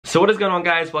So what is going on,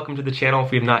 guys? Welcome to the channel.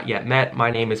 If we have not yet met, my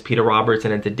name is Peter Roberts,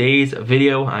 and in today's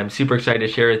video I'm super excited to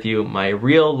share with you my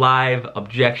real live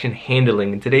objection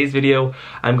handling. In today's video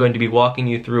I'm going to be walking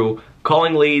you through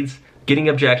calling leads, getting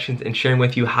objections, and sharing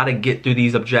with you how to get through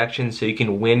these objections so you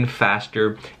can win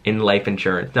faster in life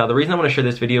insurance. Now, the reason I want to share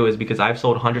this video is because I've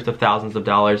sold hundreds of thousands of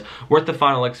dollars worth of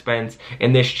final expense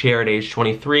in this chair at age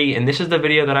 23, and this is the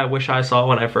video that I wish I saw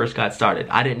when I first got started.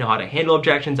 I didn't know how to handle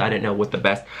objections. I didn't know what the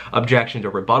best objections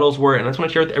or rebuttals were, and I just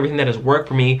want to share with everything that has worked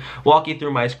for me, walk you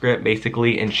through my script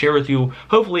basically, and share with you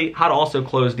hopefully how to also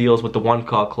close deals with the one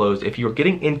call close. If you're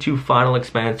getting into final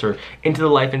expense or into the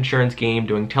life insurance game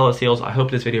doing telesales, I hope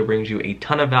this video brings you a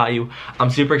ton of value. I'm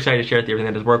super excited to share with you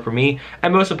everything that has worked for me,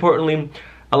 and most importantly,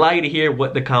 allow you to hear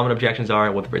what the common objections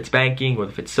are, whether it's banking,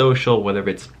 whether it's social, whether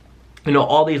it's, you know,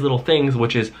 all these little things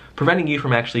which is preventing you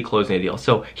from actually closing a deal.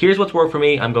 So here's what's worked for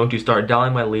me. I'm going to start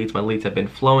dialing my leads. My leads have been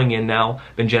flowing in now,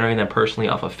 been generating them personally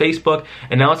off of Facebook,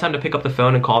 and now it's time to pick up the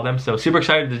phone and call them. So super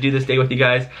excited to do this day with you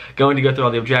guys. Going to go through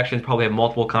all the objections, probably have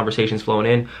multiple conversations flowing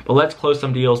in, but let's close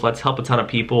some deals, let's help a ton of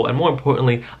people, and more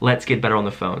importantly, let's get better on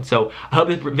the phone. So I hope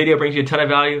this video brings you a ton of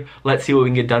value. Let's see what we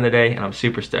can get done today, and I'm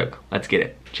super stoked. Let's get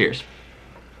it. Cheers.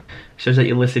 Shows that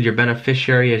you listed your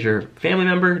beneficiary as your family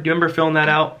member. Do you remember filling that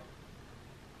out?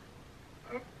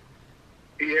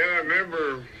 Yeah, I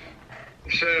remember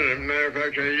saying it. As a matter of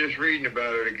fact, I was just reading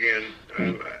about it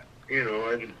again. You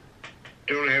know, I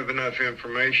don't have enough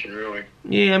information, really.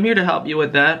 Yeah, I'm here to help you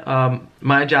with that.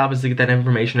 My job is to get that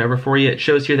information over for you. It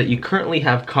shows here that you currently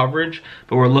have coverage,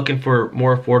 but we're looking for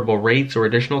more affordable rates or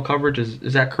additional coverage.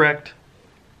 Is that correct?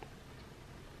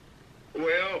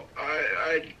 Well,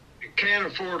 I can't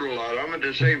afford a lot. I'm a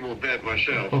disabled vet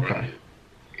myself. Okay.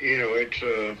 You know, it's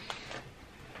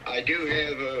I do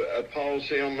have a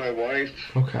policy on my wife.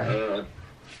 Okay.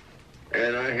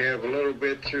 And I have a little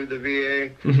bit through the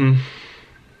VA. Mm-hmm.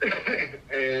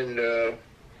 And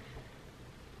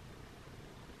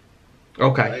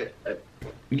okay.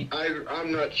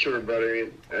 I'm not sure, but I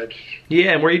mean, that's...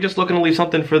 Yeah, and were you just looking to leave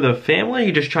something for the family, or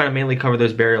you just trying to mainly cover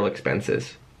those burial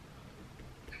expenses?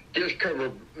 Just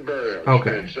cover burial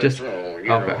Okay. expenses, Just that's all,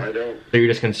 you okay. know, I don't... So you're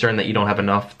just concerned that you don't have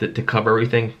enough to cover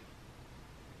everything?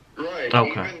 Right.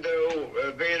 Okay. Even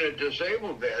though being a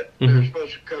disabled vet, Mm-hmm. they're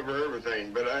supposed to cover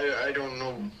everything, but I don't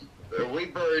know. We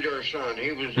buried our son.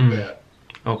 He was a vet.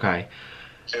 Okay.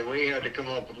 And we had to come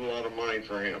up with a lot of money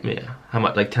for him. Yeah. How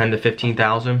much? Like 10 to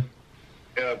 15,000?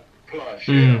 Plus,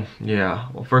 yeah. Yeah.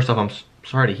 Well, first off, I'm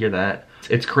sorry to hear that.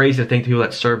 It's crazy to think people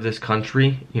that serve this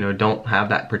country, you know, don't have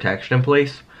that protection in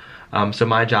place. So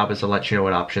my job is to let you know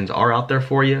what options are out there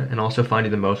for you, and also find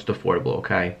you the most affordable.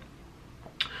 Okay.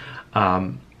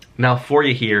 Now for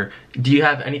you here, do you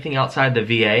have anything outside the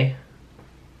VA?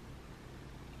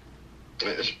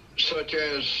 Such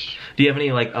as... Do you have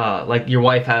any, like your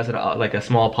wife has like a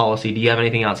small policy? Do you have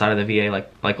anything outside of the VA,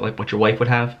 like what your wife would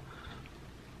have?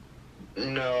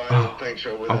 No, I don't think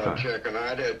so without okay. checking.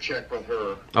 I'd have to check with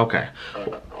her. Okay.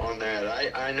 On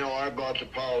that. I know I bought the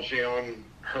policy on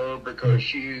her because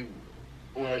she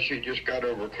just got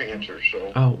over cancer,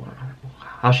 so... Oh, wow.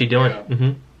 How's she doing? Yeah.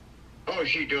 Mm-hmm. Oh,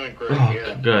 she's doing great, Oh,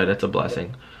 yeah. good. That's a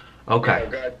blessing. Okay. Yeah,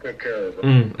 God took care of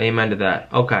her. Amen to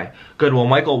that. Okay, good. Well,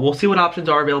 Michael, we'll see what options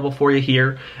are available for you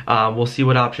here. We'll see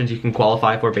what options you can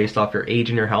qualify for based off your age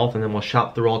and your health, and then we'll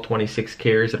shop through all 26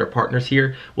 carriers that are partners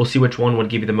here. We'll see which one would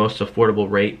give you the most affordable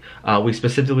rate. We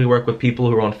specifically work with people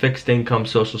who are on fixed income,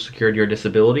 Social Security, or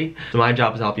disability. So my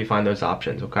job is to help you find those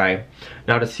options, okay?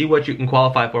 Now, to see what you can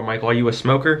qualify for, Michael, are you a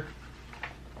smoker?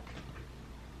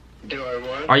 Do I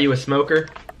what? Are you a smoker?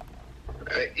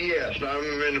 Yes,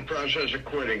 I'm in the process of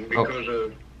quitting because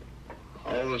of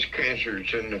all this cancer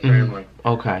that's in the family.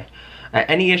 Okay.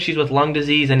 Any issues with lung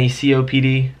disease? Any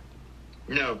COPD?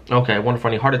 No. Okay, wonderful.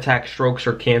 Any heart attacks, strokes,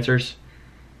 or cancers?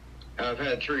 I've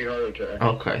had 3 heart attacks.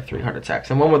 Okay, 3 heart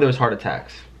attacks. And when were those heart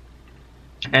attacks?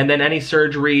 And then any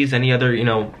surgeries, any other, you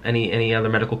know, any other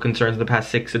medical concerns in the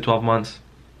past 6 to 12 months?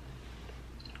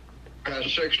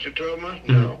 Past 6 to 12 months?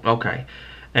 No. Okay.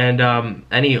 And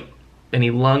any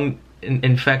lung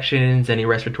infections, any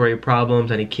respiratory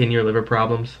problems, any kidney or liver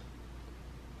problems?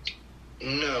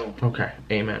 No. Okay,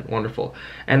 amen. Wonderful.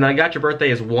 And I got your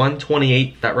birthday is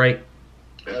 1/28, is that right?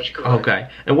 That's correct. Okay.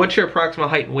 And what's your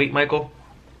approximate height and weight, Michael?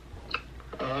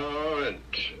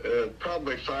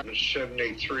 Probably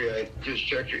 5'7", I just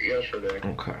checked it yesterday.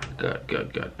 Okay,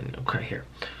 good. Okay, here.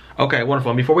 Okay,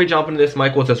 wonderful. And before we jump into this,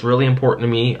 Michael, it's just really important to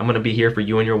me. I'm going to be here for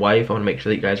you and your wife. I want to make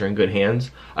sure that you guys are in good hands.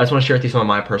 I just want to share with you some of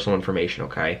my personal information,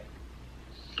 okay?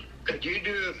 Could you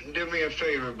do me a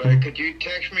favor, buddy? Could you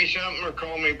text me something or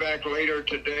call me back later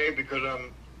today, because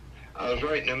I was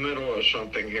right in the middle of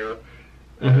something here.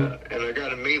 and I got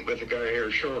to meet with the guy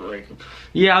here shortly.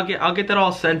 Yeah, I'll get that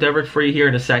all sent over for you here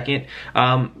in a second.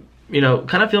 You know,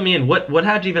 kind of fill me in. What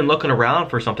had you even looking around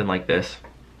for something like this?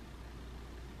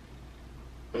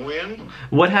 When?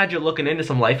 What had you looking into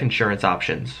some life insurance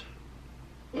options?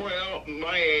 Well,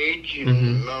 my age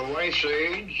and my wife's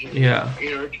age. And, Yeah.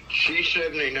 you know, she's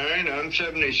 79. I'm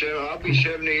 77. I'll be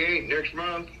 78 next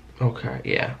month. Okay.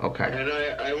 Yeah. Okay. And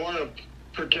I want to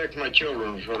protect my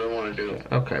children is what I want to do.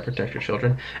 Okay, protect your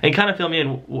children. And kind of fill me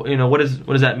in, you know, what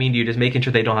does that mean to you? Just making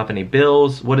sure they don't have any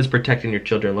bills? What does protecting your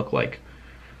children look like?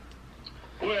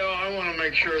 Well, I want to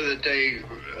make sure that they,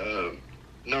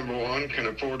 number one, can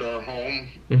afford our home.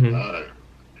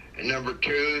 And number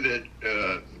two,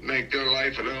 that make their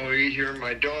life a little easier.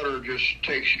 My daughter just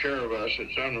takes care of us.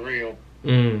 It's unreal.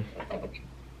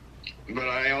 But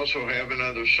I also have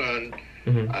another son.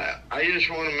 I just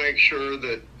want to make sure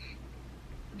that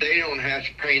they don't have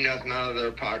to pay nothing out of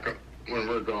their pocket when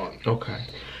we're gone. Okay.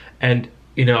 And,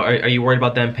 you know, are you worried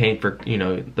about them paying for, you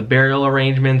know, the burial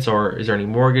arrangements, or is there any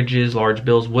mortgages, large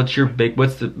bills? What's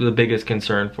the biggest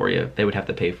concern for you they would have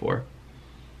to pay for?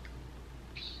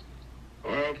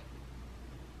 Well,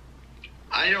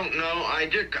 I don't know. I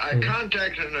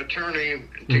contacted an attorney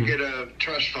to get a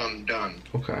trust fund done.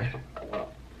 Okay.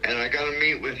 And I got to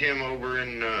meet with him over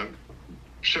in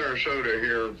Sarasota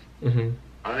here,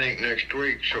 I think next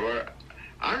week. So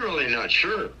I'm really not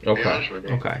sure, to be honest with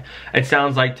you. Okay. It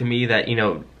sounds like to me that, you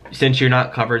know, since you're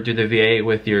not covered through the VA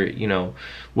with your, you know,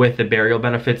 with the burial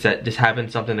benefits, that just having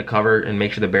something to cover and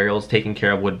make sure the burial is taken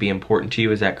care of would be important to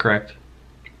you. Is that correct?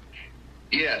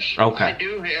 Yes. Okay. I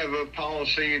do have a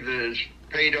policy that is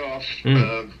paid off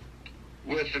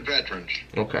with the veterans.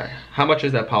 Okay. How much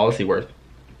is that policy worth?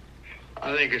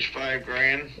 I think it's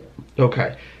 $5,000.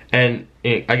 Okay. And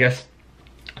I guess,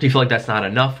 do you feel like that's not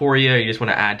enough for you? Or you just want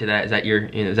to add to that? Is that your,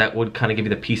 you know, is that what kind of give you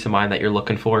the peace of mind that you're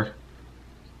looking for?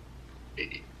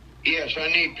 Yes, I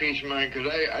need peace of mind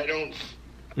because I don't,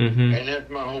 and that's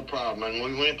my whole problem. And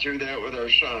we went through that with our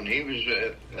son. He was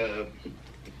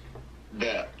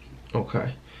that.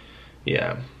 Okay.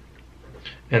 Yeah.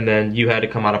 And then you had to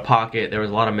come out of pocket. There was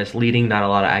a lot of misleading, not a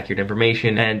lot of accurate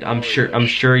information. And I'm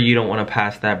sure you don't want to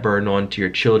pass that burden on to your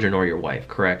children or your wife,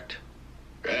 correct?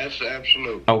 That's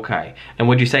absolute. Okay. And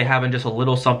would you say having just a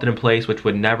little something in place which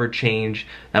would never change,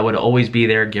 that would always be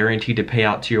there, guaranteed to pay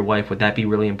out to your wife, would that be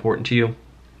really important to you?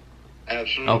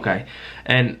 Absolutely. Okay.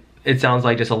 And it sounds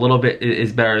like just a little bit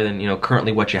is better than, you know,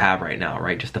 currently what you have right now,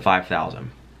 right? Just the $5,000.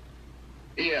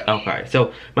 Yeah. Okay.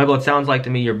 So, Michael, it sounds like to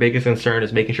me your biggest concern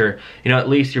is making sure, you know, at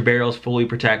least your burial is fully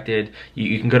protected.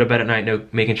 You can go to bed at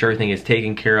night making sure everything is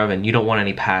taken care of, and you don't want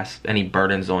any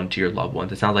burdens onto your loved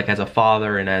ones. It sounds like as a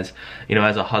father and as, you know,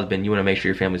 as a husband, you want to make sure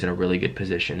your family's in a really good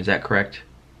position. Is that correct?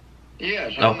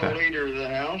 Yes, I'm the leader of the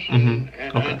house, and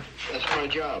that's my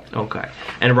job. Okay.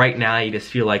 And right now, you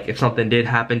just feel like if something did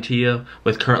happen to you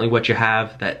with currently what you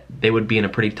have, that they would be in a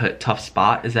pretty tough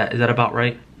spot. Is that about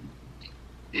right?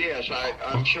 Yes,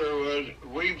 I'm sure it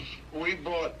was. We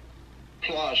bought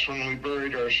plots when we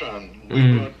buried our son.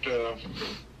 We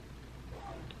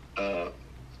bought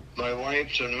my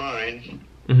wife's and mine.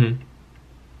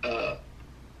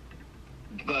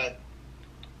 But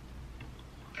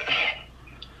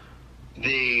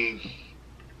the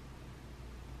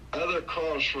other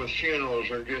costs with funerals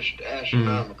are just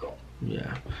astronomical.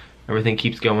 Yeah, everything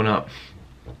keeps going up.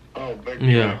 Oh, big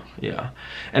time. Yeah.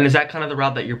 And is that kind of the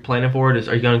route that you're planning for? Are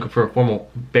you going to go for a formal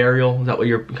burial? Is that what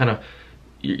you're kind of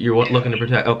looking to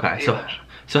protect? Okay,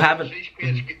 so having these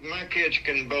kids, my kids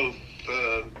can both,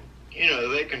 you know,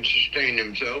 they can sustain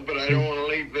themselves, but I don't want to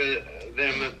leave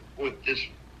them with this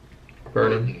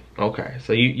burden. Okay,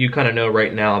 so you kind of know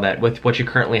right now that with what you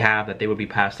currently have, that they would be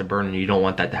past the burden, and you don't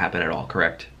want that to happen at all,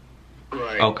 correct?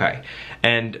 Right. Okay.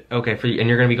 And okay, and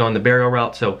you're going to be going the burial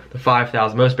route. So the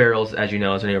 $5,000, most burials, as you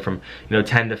know, is anywhere from, you know,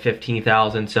 $10,000 to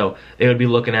 $15,000. So they would be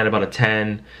looking at about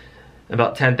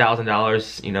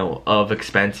 $10,000, you know, of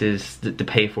expenses to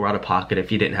pay for out of pocket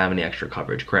if you didn't have any extra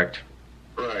coverage, correct?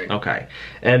 Right. Okay.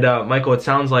 And Michael, it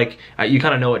sounds like you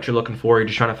kind of know what you're looking for. You're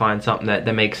just trying to find something that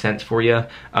makes sense for you.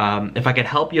 If I could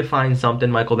help you find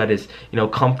something, Michael, that is, you know,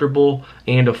 comfortable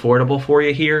and affordable for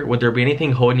you here, would there be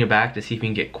anything holding you back to see if you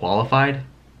can get qualified?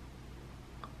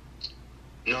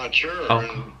 Not sure. Oh.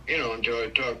 And, you know, until I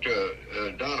talk to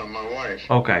Donna, my wife.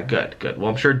 Okay, good. Well,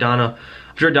 I'm sure Donna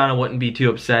wouldn't be too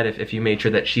upset if you made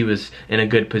sure that she was in a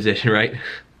good position, right?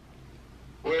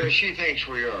 Well, she thinks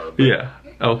we are. Yeah.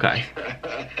 Okay.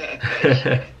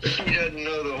 She doesn't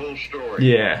know the whole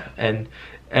story. Yeah, and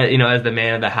you know, as the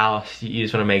man of the house, you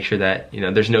just want to make sure that, you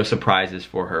know, there's no surprises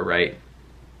for her, right?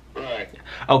 Right.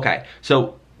 Okay.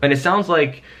 So, and it sounds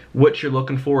like what you're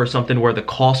looking for is something where the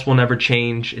cost will never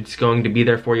change. It's going to be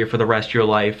there for you for the rest of your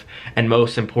life, and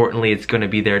most importantly, it's going to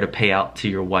be there to pay out to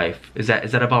your wife. Is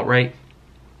that about right?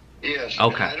 Yes.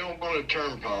 Okay. I don't want a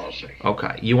term policy.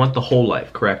 Okay. You want the whole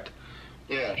life, correct?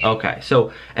 Yes. Okay.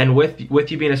 So, and with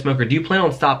you being a smoker, do you plan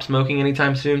on stop smoking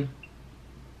anytime soon?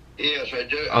 Yes, I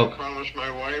do. Oh. I promised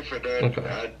my wife that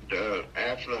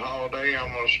after the holiday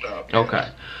I'm gonna stop. Okay.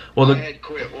 Yes. Well, I had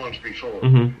quit once before.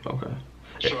 Okay.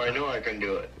 So I know I can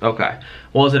do it. Okay.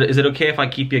 Well, is it okay if I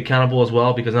keep you accountable as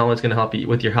well? Because not only it's going to help you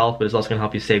with your health, but it's also going to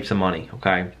help you save some money,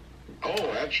 okay?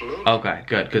 Oh, absolutely. Okay,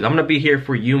 good. Because I'm going to be here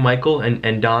for you, Michael,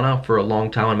 and Donna for a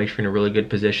long time. I want to make sure you're in a really good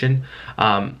position.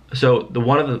 So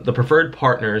one of the preferred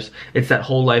partners, it's that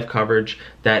whole life coverage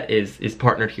that is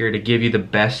partnered here to give you the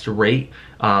best rate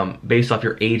based off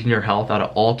your age and your health out of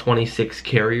all 26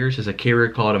 carriers. There's a carrier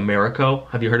called Americo.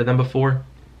 Have you heard of them before?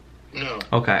 No.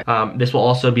 Okay. This will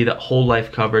also be that whole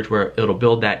life coverage where it'll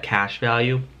build that cash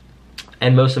value.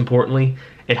 And most importantly,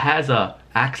 it has a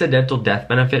accidental death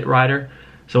benefit rider.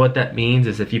 So what that means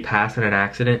is if you pass in an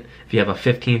accident, if you have a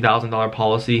 $15,000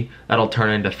 policy, that'll turn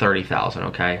into $30,000,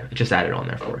 okay? It just added on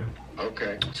there for you.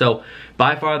 Okay. So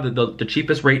by far the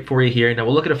cheapest rate for you here. Now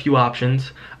we'll look at a few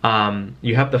options.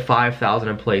 You have the $5,000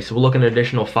 in place. So we'll look at an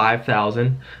additional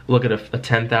 $5,000. We'll look at a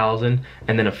 $10,000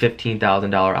 and then a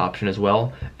 $15,000 option as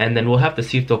well. And then we'll have to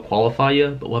see if they'll qualify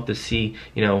you, but we'll have to see,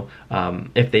 you know,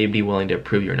 if they'd be willing to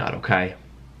approve you or not, okay?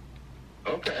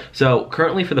 Okay. So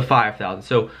currently for the $5,000,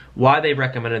 so why they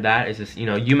recommended that is this, you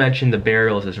know, you mentioned the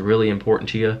burials is really important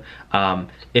to you.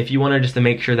 If you want to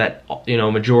make sure that, you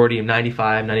know, majority of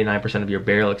 99% of your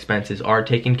burial expenses are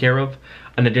taken care of,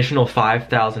 an additional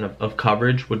 $5,000 of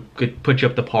coverage could put you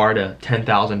up to par to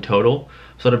 $10,000 total.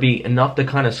 So it'll be enough to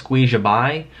kind of squeeze you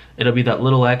by. It'll be that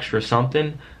little extra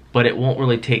something, but it won't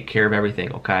really take care of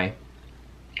everything, okay?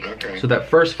 Okay. So that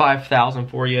first $5,000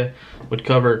 for you would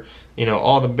cover, you know,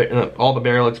 all the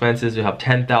burial expenses. You have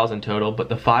 $10,000 total, but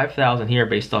the $5,000 here,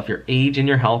 based off your age and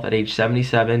your health at age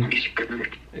 77,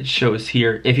 it shows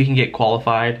here if you can get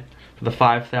qualified for the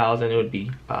 $5,000, it would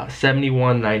be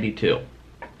 $71.92.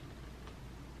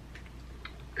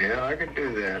 Yeah, I can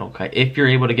do that. Okay, if you're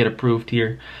able to get approved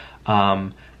here.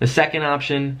 The second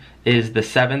option is the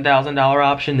 $7,000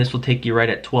 option. This will take you right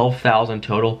at $12,000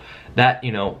 total. That,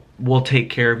 you know, will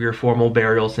take care of your formal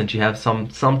burial since you have some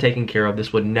taken care of.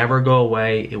 This would never go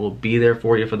away. It will be there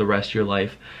for you for the rest of your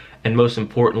life. And most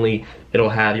importantly, you'll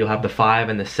have the 5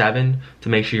 and the 7 to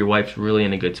make sure your wife's really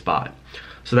in a good spot.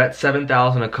 So that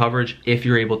 $7,000 of coverage, if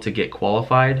you're able to get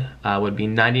qualified, would be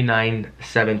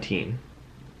 $99.17.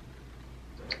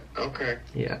 Okay.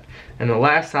 Yeah. And the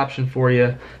last option for you,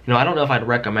 you know, I don't know if I'd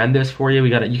recommend this for you.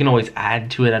 You can always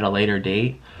add to it at a later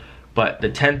date. But the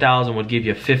 $10,000 would give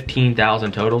you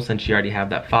 $15,000 total since you already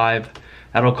have that 5.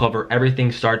 That'll cover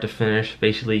everything start to finish.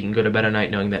 Basically, you can go to bed at night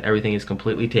knowing that everything is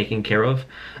completely taken care of.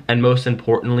 And most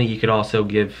importantly, you could also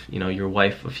give, you know, your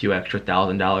wife a few extra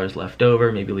 $1,000 left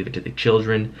over. Maybe leave it to the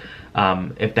children,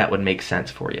 if that would make sense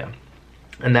for you.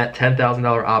 And that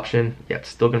 $10,000 option, yeah, it's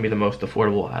still gonna be the most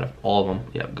affordable out of all of them.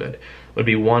 Yeah, good. Would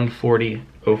be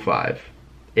 $140.05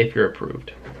 if you're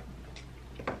approved.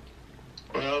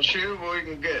 Well, see what we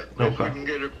can get. Okay. If we can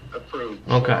get it approved.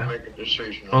 Okay. I'll make a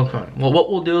decision on Okay. Well, what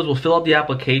we'll do is we'll fill out the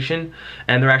application,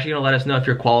 and they're actually gonna let us know if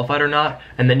you're qualified or not,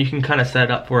 and then you can kind of set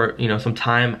it up for, you know, some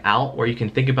time out where you can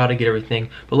think about it, get everything.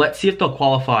 But let's see if they'll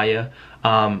qualify you.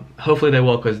 Hopefully they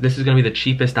will, because this is gonna be the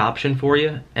cheapest option for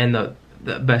you and the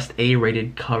best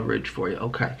A-rated coverage for you.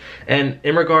 Okay. And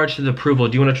in regards to the approval,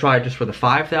 do you want to try just for the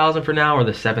 $5,000 for now or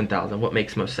the $7,000? What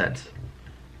makes most sense?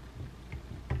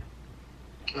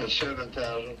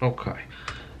 $7,000. Okay.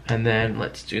 And then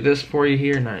let's do this for you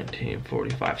here,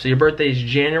 1945. So your birthday is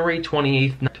January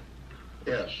 28th.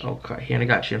 Yes. Okay, here, and I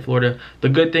got you in Florida. The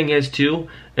good thing is, too,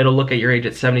 it'll look at your age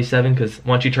at 77, because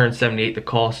once you turn 78, the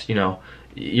cost, you know,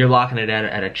 you're locking it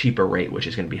at a cheaper rate, which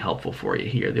is going to be helpful for you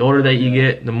here. The older that you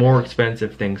get, the more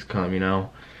expensive things come, you know.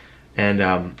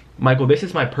 And Michael, this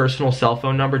is my personal cell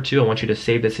phone number too. I want you to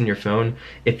save this in your phone.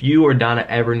 If you or Donna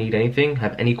ever need anything,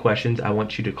 have any questions, I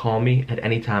want you to call me at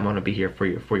any time. I'm going to be here for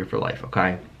you for life,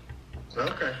 okay?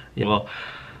 Okay. Yeah, well,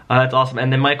 that's awesome.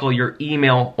 And then Michael, your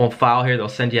email on file here, they'll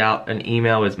send you out an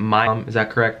email, is is that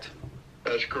correct?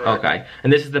 That's correct. Okay.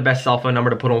 And this is the best cell phone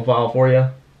number to put on file for you?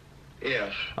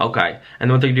 Yes. Okay. And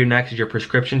then what they do next is your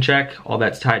prescription check. All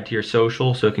that's tied to your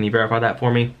social. So can you verify that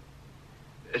for me?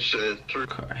 It's through.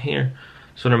 Okay, here.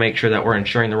 So to make sure that we're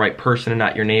insuring the right person and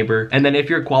not your neighbor. And then if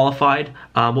you're qualified,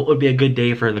 what would be a good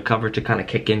day for the coverage to kind of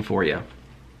kick in for you?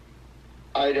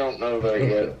 I don't know that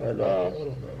yet. I don't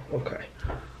know. Okay.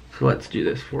 So let's do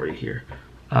this for you here.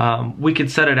 We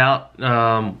could set it out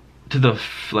to the,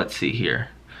 let's see here,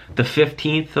 the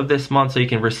 15th of this month so you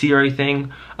can receive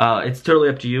everything. It's totally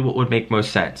up to you what would make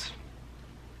most sense.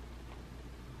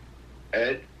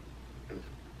 Ed,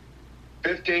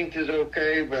 15th is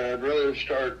okay, but I'd rather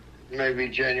start maybe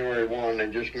January 1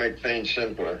 and just make things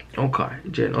simpler. Okay,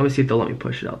 Jen, let me see if they'll let me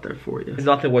push it out there for you.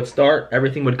 Nothing would start.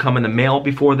 Everything would come in the mail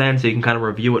before then, so you can kind of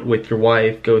review it with your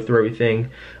wife, go through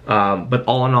everything. But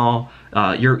all in all,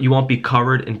 you won't be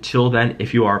covered until then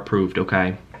if you are approved,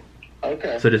 okay?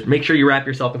 Okay. So just make sure you wrap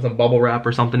yourself in some bubble wrap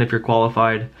or something if you're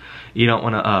qualified. You don't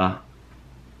want to,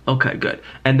 okay, good.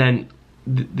 And then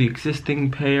the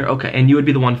existing payer, okay, and you would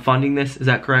be the one funding this, is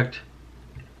that correct?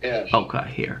 Yes.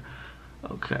 Okay, here.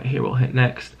 Okay, here we'll hit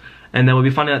next. And then we'll be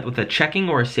funding that with a checking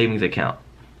or a savings account?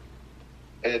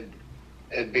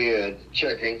 It'd be a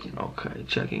checking. Okay,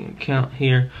 checking account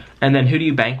here. And then who do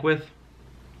you bank with?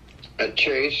 At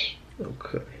Chase.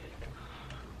 Okay.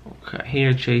 Okay,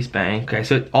 here, Chase Bank. Okay,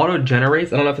 so it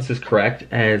auto-generates, I don't know if this is correct,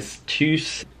 as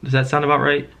does that sound about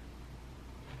right?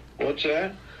 What's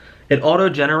that? It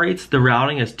auto-generates the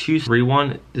routing as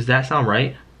 231. Does that sound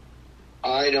right?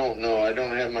 I don't know. I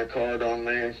don't have my card on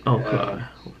there. Okay,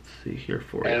 let's see here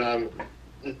for you. And I'm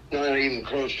not even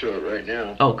close to it right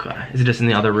now. Okay, is it just in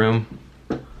the other room?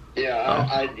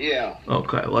 Yeah, yeah.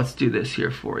 Okay, let's do this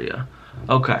here for you.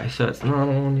 Okay, so it's not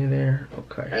on you there.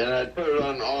 Okay. And I'd put it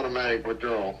on automatic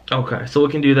withdrawal. Okay, so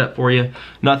we can do that for you.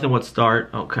 Nothing would start.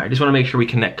 Okay, I just want to make sure we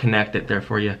connect it there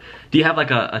for you. Do you have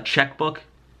like a checkbook?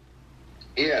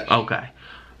 Yes. Okay.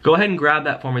 Go ahead and grab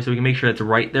that for me so we can make sure it's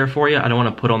right there for you. I don't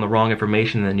want to put on the wrong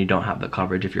information and then you don't have the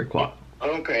coverage if you're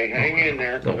Okay, hang in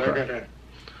there because Okay. I gotta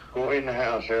go in the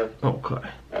house here. Okay.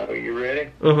 Oh, you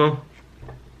ready? Uh-huh.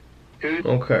 Good.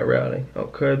 Okay, routing.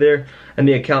 Okay, there. And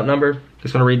the account number,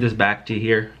 just want to read this back to you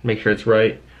here. Make sure it's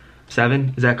right.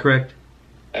 7, is that correct?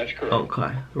 That's correct.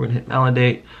 Okay, we're gonna hit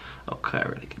validate. Okay,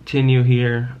 we're gonna continue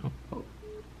here.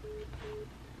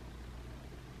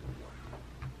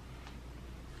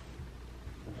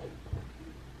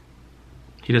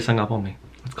 He just hung up on me.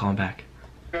 Let's call him back.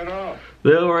 Cut off.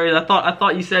 No worries. I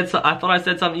thought you said I thought I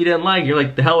said something you didn't like. You're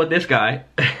like, the hell with this guy.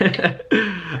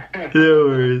 No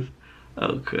worries.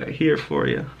 Okay, here for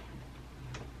you.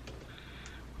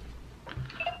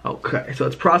 Okay, so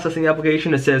it's processing the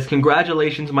application. It says,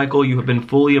 congratulations, Michael, you have been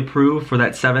fully approved for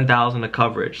that $7,000 of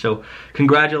coverage. So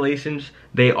congratulations,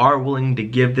 they are willing to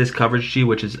give this coverage to you,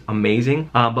 which is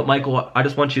amazing. But Michael, I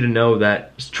just want you to know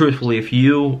that, truthfully, if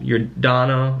your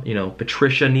Donna,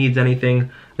 Patricia needs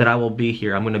anything, that I will be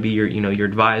here. I'm gonna be your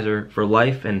advisor for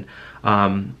life, and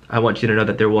I want you to know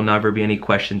that there will never be any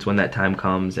questions when that time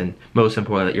comes, and most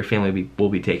importantly, that your family will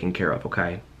be taken care of,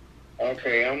 okay?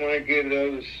 Okay, I'm gonna give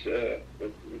those,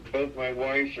 both my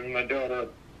wife and my daughter,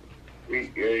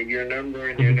 your number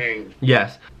and your name.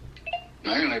 Yes.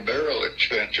 Mainly burial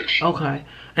expenses. Okay,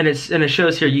 and it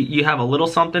shows here you have a little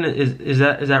something. Is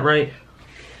that right?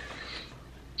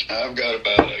 I've got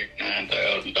about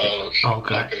 $8,000-9,000.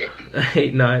 Okay.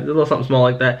 8, 9, a little something small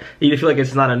like that. You feel like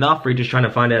it's not enough, or you're just trying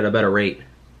to find it at a better rate?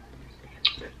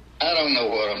 I don't know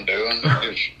what I'm doing.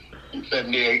 I'm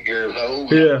 78 years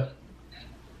old. Yeah.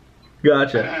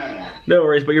 Gotcha. No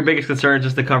worries, but your biggest concern is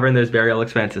just to covering those burial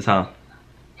expenses, huh?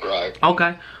 Right.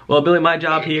 Okay. Well, Billy, my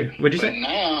job here. What'd you say? But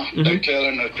now they're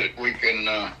telling us that we can.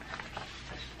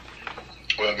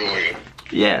 Well, go ahead.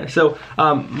 Yeah. So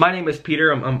my name is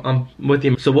Peter. I'm with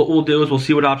you. So what we'll do is we'll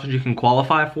see what options you can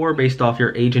qualify for based off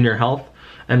your age and your health,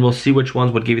 and we'll see which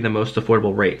ones would give you the most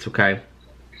affordable rates. Okay.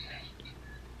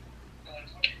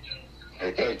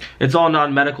 Okay. It's all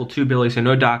non-medical too, Billy, so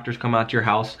no doctors come out to your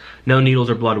house, no needles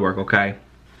or blood work, okay?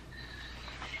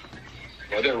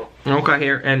 Whatever. Okay,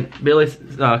 here, and Billy,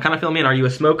 kind of fill me in, are you a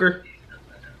smoker?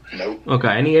 Nope. Okay,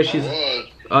 any issues? I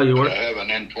was. Oh, you were? I haven't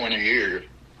in 20 years.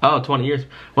 Oh, 20 years.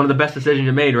 One of the best decisions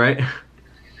you made, right?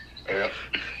 Yeah.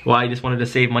 Why, you just wanted to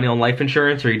save money on life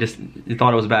insurance, or you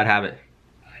thought it was a bad habit?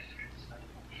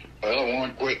 Well, I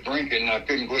wanted to quit drinking. I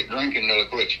couldn't quit drinking until I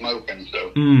quit smoking,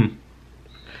 so.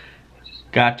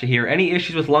 Gotcha here. Any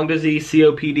issues with lung disease,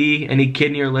 COPD, any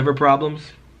kidney or liver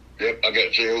problems? Yep, I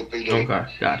got COPD.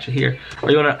 Okay, gotcha here. Are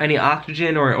you on any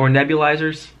oxygen or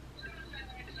nebulizers?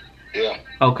 Yeah.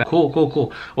 Okay,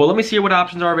 cool. Well, let me see what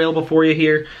options are available for you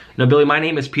here. Now, Billy, my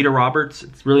name is Peter Roberts.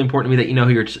 It's really important to me that you know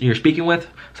who you're speaking with,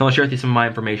 so I'll share with you some of my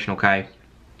information, okay?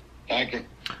 Thank you.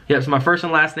 Yeah, so my first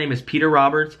and last name is Peter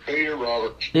Roberts. Peter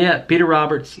Roberts. Yeah, Peter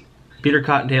Roberts. Peter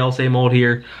Cottontail, same old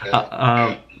here.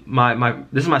 Yeah.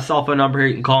 This is my cell phone number here.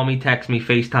 You can call me, text me,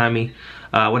 FaceTime me,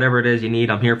 whatever it is you need,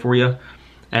 I'm here for you.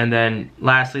 And then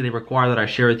lastly, they require that I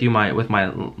share with you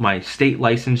my state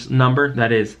license number.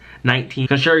 That is 19.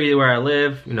 Can show you where I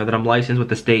live, you know, that I'm licensed with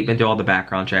the state, been through all the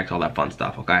background checks, all that fun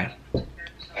stuff, okay?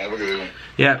 Have a good one.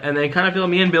 Yeah, and then kind of fill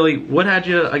me in, Billy. What had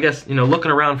you, I guess, you know,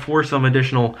 looking around for some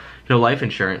additional, you know, life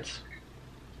insurance?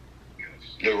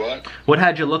 Do what? What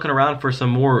had you looking around for some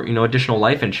more, you know, additional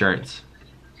life insurance?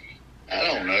 I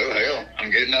don't know. Hell,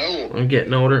 I'm getting old. I'm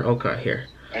getting older? Okay, here.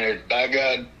 And it's by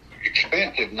God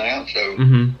expensive now, so.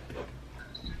 Mm-hmm.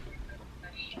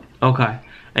 Okay.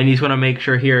 And you just want to make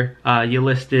sure here, you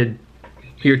listed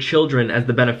your children as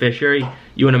the beneficiary.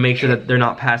 You want to make sure that they're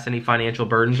not past any financial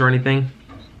burdens or anything?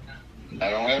 I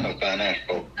don't have no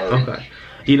financial burden. Okay.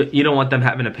 You don't want them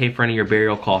having to pay for any of your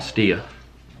burial costs, do you?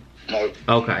 No.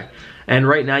 Okay. And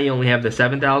right now you only have the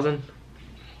 7,000?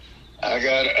 I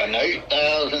got an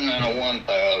 8,000 and a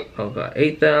 1,000. Okay,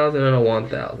 8,000 and a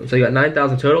 1,000. So you got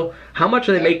 9,000 total. How much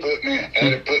do they make?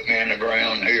 That'd put me in the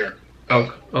ground here.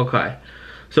 Okay.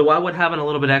 So why would having a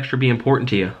little bit extra be important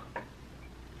to you?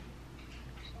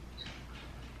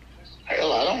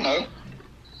 Hell, I don't know.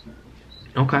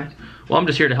 Okay. Well, I'm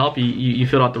just here to help you. You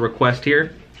filled out the request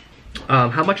here.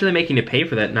 How much are they making you pay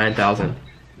for that 9,000?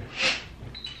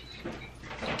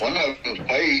 One of them's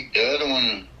paid. The other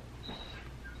one,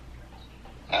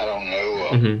 I don't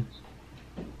know.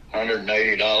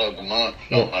 $180 a month,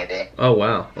 something like that. Oh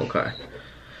wow. Okay.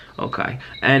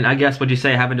 And I guess, would you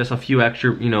say having just a few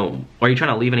extra, you know, are you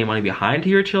trying to leave any money behind to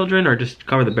your children, or just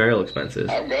cover the burial expenses?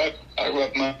 I've got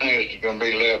money that's going to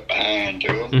be left behind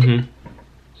to them.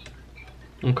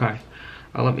 Okay.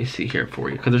 Let me see here for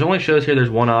you, because there's only shows here there's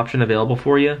one option available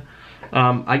for you.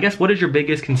 I guess, what is your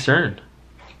biggest concern?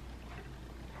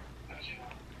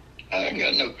 I ain't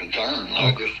got no concern.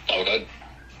 I just thought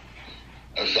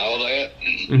I saw that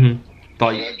and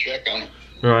thought I'd check on it.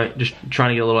 Right, just trying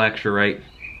to get a little extra, right?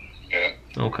 Yeah.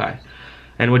 Okay.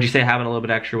 And would you say having a little bit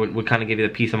extra would kind of give you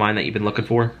the peace of mind that you've been looking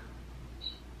for?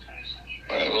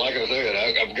 Well, like I said,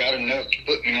 I've got enough to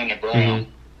put me in the ground.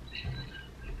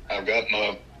 I've got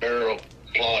my burial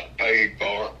plot paid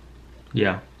for.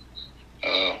 Yeah.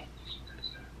 I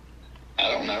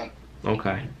don't know.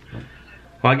 Okay.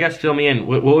 Well, I guess fill me in.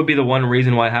 What would be the one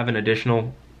reason why having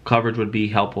additional coverage would be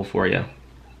helpful for you?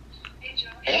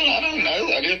 Hell, I don't know.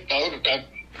 I just thought I'd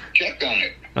check on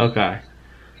it.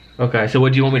 Okay, so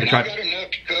what do you want me to try? I got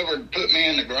enough to cover to put me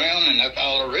in the ground, and that's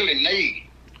all I really need.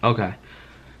 Okay.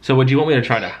 So what do you want me to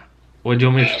try to? What do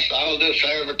you want me to? I saw this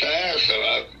advertised, so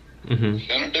I'm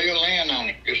gonna deal in on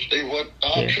it. Just see what the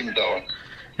options are.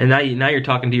 And now you're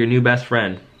talking to your new best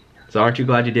friend. So aren't you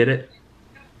glad you did it?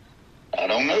 I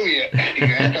don't know yet. You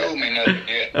haven't told me nothing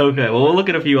yet. Okay, well, we'll look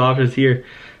at a few options here.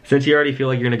 Since you already feel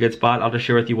like you're in a good spot, I'll just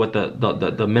share with you what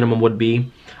the minimum would be.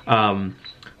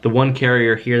 The one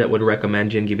carrier here that would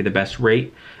recommend you and give you the best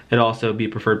rate, it'd also be a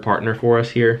preferred partner for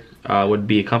us here, would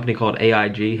be a company called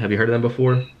AIG. Have you heard of them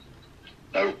before?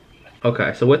 Nope.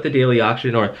 Okay, so with the daily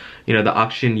oxygen, or the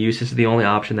oxygen use, this is the only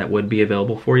option that would be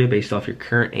available for you based off your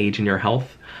current age and your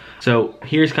health. So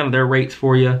here's kind of their rates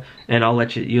for you, and I'll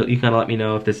let you kind of let me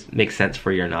know if this makes sense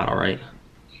for you or not. All right.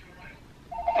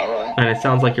 All right. And it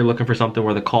sounds like you're looking for something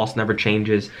where the cost never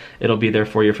changes. It'll be there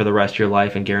for you for the rest of your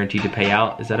life and guaranteed to pay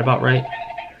out. Is that about right?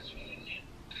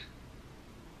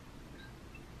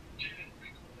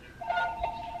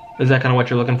 Is that kind of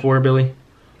what you're looking for, Billy?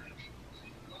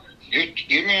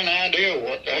 Give me an idea.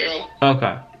 What the hell?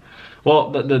 Okay.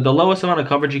 Well, the lowest amount of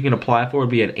coverage you can apply for would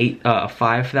be an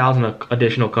 5,000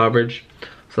 additional coverage.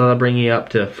 So that'll bring you up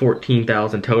to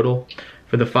 14,000 total.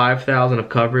 For the 5,000 of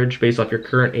coverage, based off your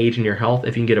current age and your health,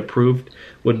 if you can get approved,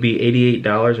 would be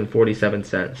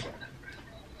 $88.47.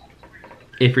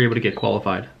 If you're able to get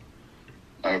qualified.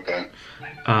 Okay.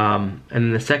 And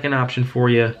then the second option for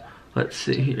you, let's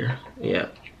see here. Yeah.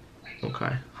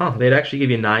 Okay. Huh. They'd actually give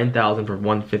you $9,000 for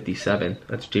 $157.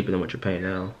 That's cheaper than what you're paying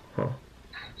now. Huh.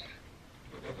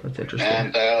 That's interesting.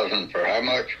 $9,000 for how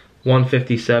much?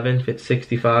 $157,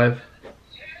 65.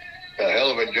 A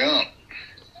hell of a jump.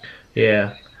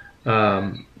 Yeah.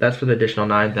 That's for the additional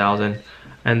 $9,000.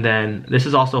 And then this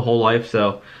is also whole life,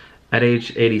 so at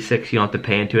age 86 you don't have to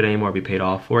pay into it anymore. It'll be paid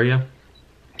off for you.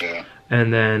 Yeah.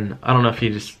 And then I don't know if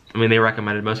you just, they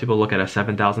recommended, most people look at a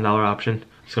 $7,000 option.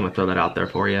 Just gonna throw that out there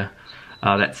for you.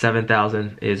 That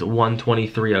 $7,000 is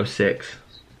 $123.06.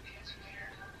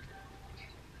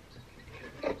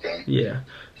 Okay. Yeah.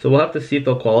 So we'll have to see if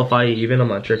they'll qualify you even. I'm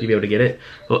not sure if you'll be able to get it.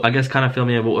 But I guess kind of fill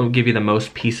me in. What will give you the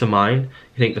most peace of mind?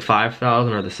 You think the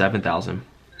 5,000 or the 7,000?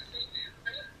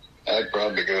 I'd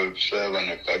probably go 7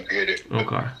 if I get it.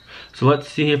 Okay. So let's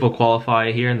see if we'll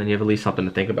qualify here, and then you have at least something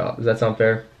to think about. Does that sound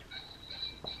fair?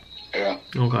 Yeah.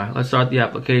 Okay. Let's start the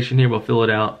application here. We'll fill it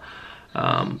out.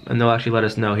 And they'll actually let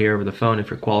us know here over the phone if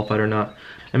you're qualified or not.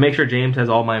 And make sure James has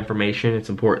all my information. It's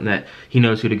important that he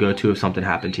knows who to go to if something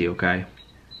happened to you, okay?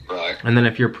 Right. And then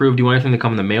if you're approved, do you want anything to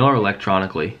come in the mail or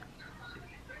electronically?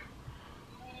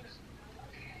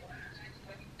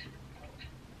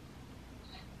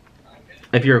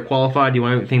 If you're qualified, do you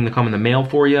want everything to come in the mail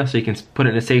for you so you can put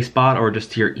it in a safe spot, or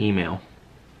just to your email?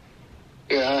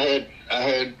 Yeah, I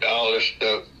had all this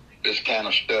stuff, this kind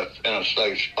of stuff in a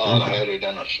safe spot. Okay. I had it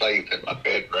in a safe in my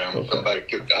bedroom. Okay. Somebody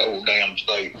took the whole damn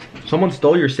safe. Someone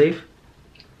stole your safe?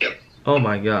 Yep. Oh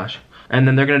my gosh. And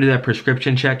then they're gonna do that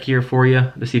prescription check here for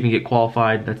you to see if you can get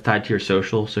qualified. That's tied to your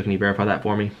social, so can you verify that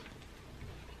for me?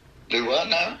 Do what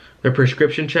now? Their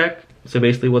prescription check. So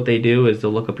basically what they do is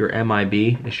they'll look up your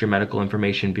MIB, it's your Medical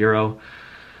Information Bureau,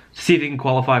 to see if you can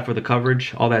qualify for the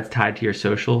coverage. All that's tied to your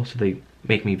social, so they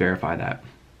make me verify that.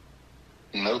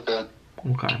 Okay.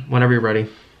 Okay, whenever you're ready.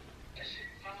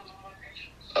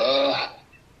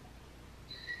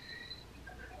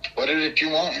 What is it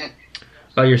you want?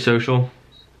 Your social.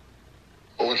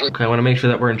 What was it? Okay, I want to make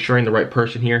sure that we're insuring the right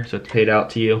person here, so it's paid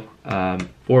out to you.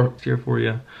 It's here for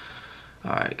you.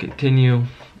 All right, continue.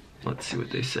 Let's see what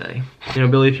they say. You know,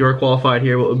 Billy, if you are qualified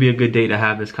here, what would be a good date to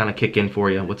have this kind of kick in for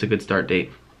you? What's a good start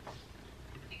date?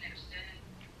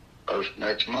 First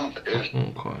next month, I guess.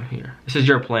 Okay, here. This is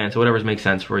your plan, so whatever makes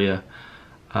sense for you.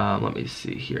 Let me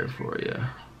see here for you.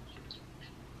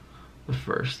 The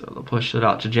first, so they'll push it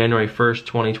out to January 1st,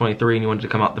 2023, and you want it to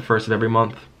come out the first of every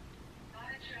month?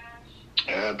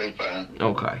 Yeah, that'd be fine.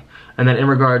 Okay. And then in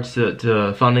regards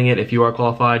to funding it, if you are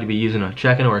qualified, you'd be using a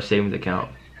checking or a savings account?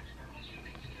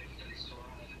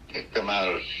 It come out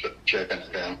of checking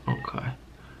account. Okay.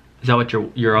 Is that what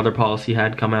your other policy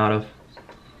had come out of?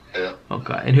 Yeah.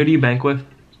 Okay. And who do you bank with?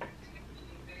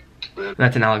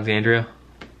 That's in Alexandria?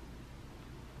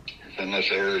 It's in this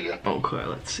area. Okay,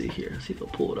 let's see here. See if they'll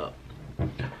pull it up.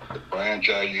 The branch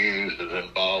I use is in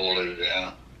Ball,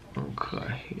 Louisiana.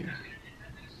 Okay, here.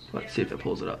 Let's see if it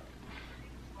pulls it up.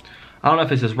 I don't know if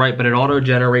this is right, but it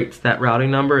auto-generates that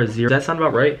routing number as 0. Does that sound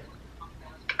about right?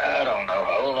 I don't know.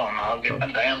 Hold on. I'll get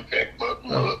my damn checkbook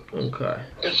and look. Okay.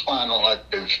 It's fine. I don't like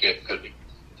to do shit because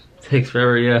Takes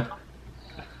forever, yeah.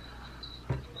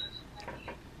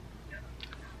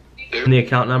 And the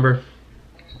account number?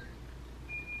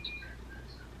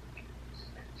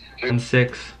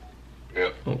 6.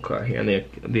 Yep. Okay, here,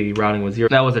 and the routing was 0.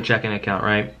 That was a checking account,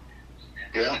 right?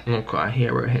 Yeah. Okay,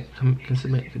 here we're can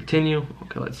submit, continue.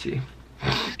 Okay, let's see.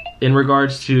 In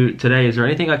regards to today, is there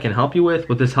anything I can help you with?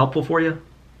 Was this helpful for you?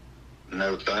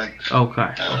 No thanks. Okay.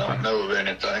 I don't know of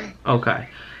anything. Okay.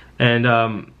 And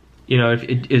you know,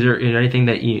 is there anything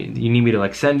that you need me to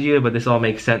like send you, but this all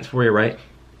makes sense for you, right?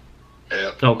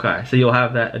 Yeah. Okay, so you'll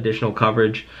have that additional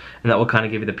coverage, and that will kind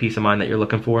of give you the peace of mind that you're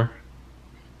looking for.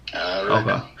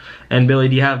 Okay. And Billy,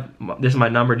 do you have, this is my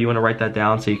number, do you want to write that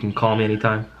down so you can call me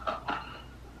anytime?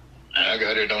 I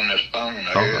got it on this phone.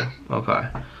 Okay. Okay.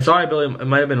 Sorry, Billy, it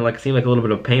might have been like, seemed like a little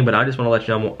bit of pain, but I just want to let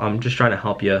you know I'm just trying to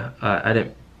help you. I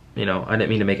didn't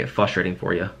mean to make it frustrating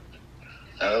for you.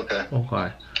 Okay.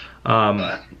 Okay.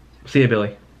 Bye. See you,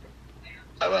 Billy.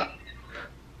 Bye-bye.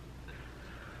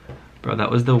 Bro,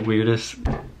 that was the weirdest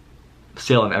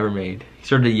sale I've ever made. He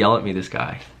started to yell at me, this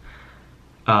guy.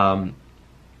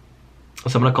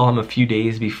 So I'm gonna call him a few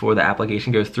days before the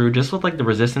application goes through, just with like the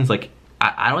resistance. Like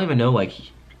I don't even know, like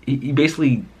he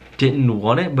basically didn't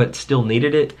want it but still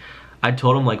needed it. I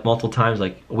told him like multiple times,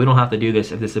 like, we don't have to do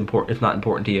this if it's not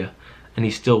important to you, and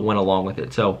he still went along with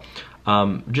it. So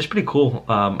just pretty cool.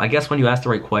 I guess when you ask the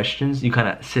right questions, you kind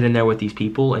of sit in there with these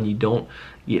people and you don't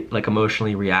get like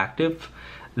emotionally reactive,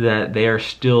 that they are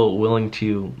still willing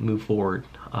to move forward.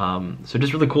 So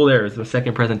just really cool. There is the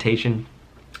second presentation,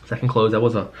 second close. That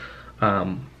was a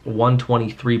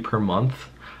 123 per month.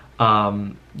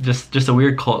 Just a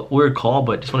weird call,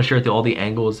 but just want to share with you all the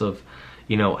angles of,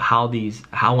 you know, how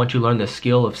once you learn the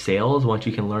skill of sales, once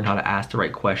you can learn how to ask the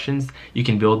right questions, you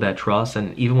can build that trust.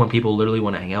 And even when people literally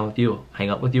want to hang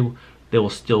up with you, they will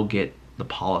still get the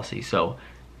policy. So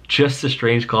just a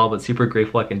strange call, but super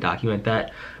grateful I can document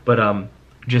that. But I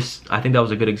think that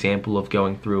was a good example of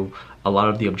going through a lot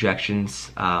of the objections,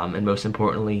 and most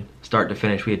importantly, start to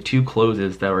finish. We had 2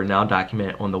 closes that are now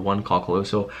documented on the 1 call close.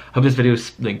 So I hope this video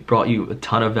like brought you a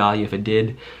ton of value. If it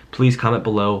did, please comment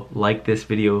below, like this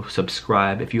video,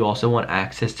 subscribe. If you also want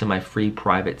access to my free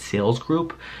private sales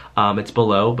group, it's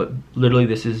below. But literally,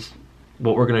 this is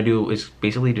what we're gonna do is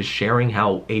basically just sharing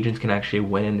how agents can actually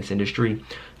win in this industry,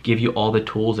 give you all the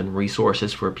tools and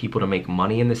resources for people to make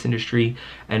money in this industry,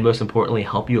 and most importantly,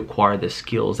 help you acquire the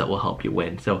skills that will help you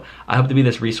win. So I hope to be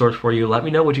this resource for you. Let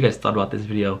me know what you guys thought about this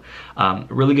video.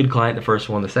 Really good client, the first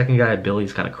one. The second guy,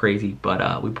 Billy's kind of crazy,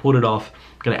 but we pulled it off.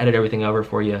 Gonna edit everything over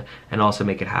for you and also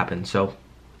make it happen. So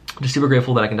just super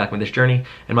grateful that I can document this journey,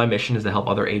 and my mission is to help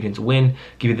other agents win,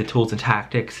 give you the tools and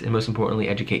tactics, and most importantly,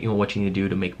 educate you on what you need to do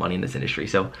to make money in this industry.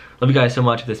 So love you guys so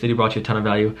much. If this video brought you a ton of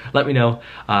value, let me know.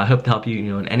 I hope to help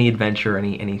you, in any adventure,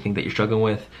 anything that you're struggling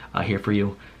with. Here for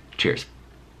you. Cheers.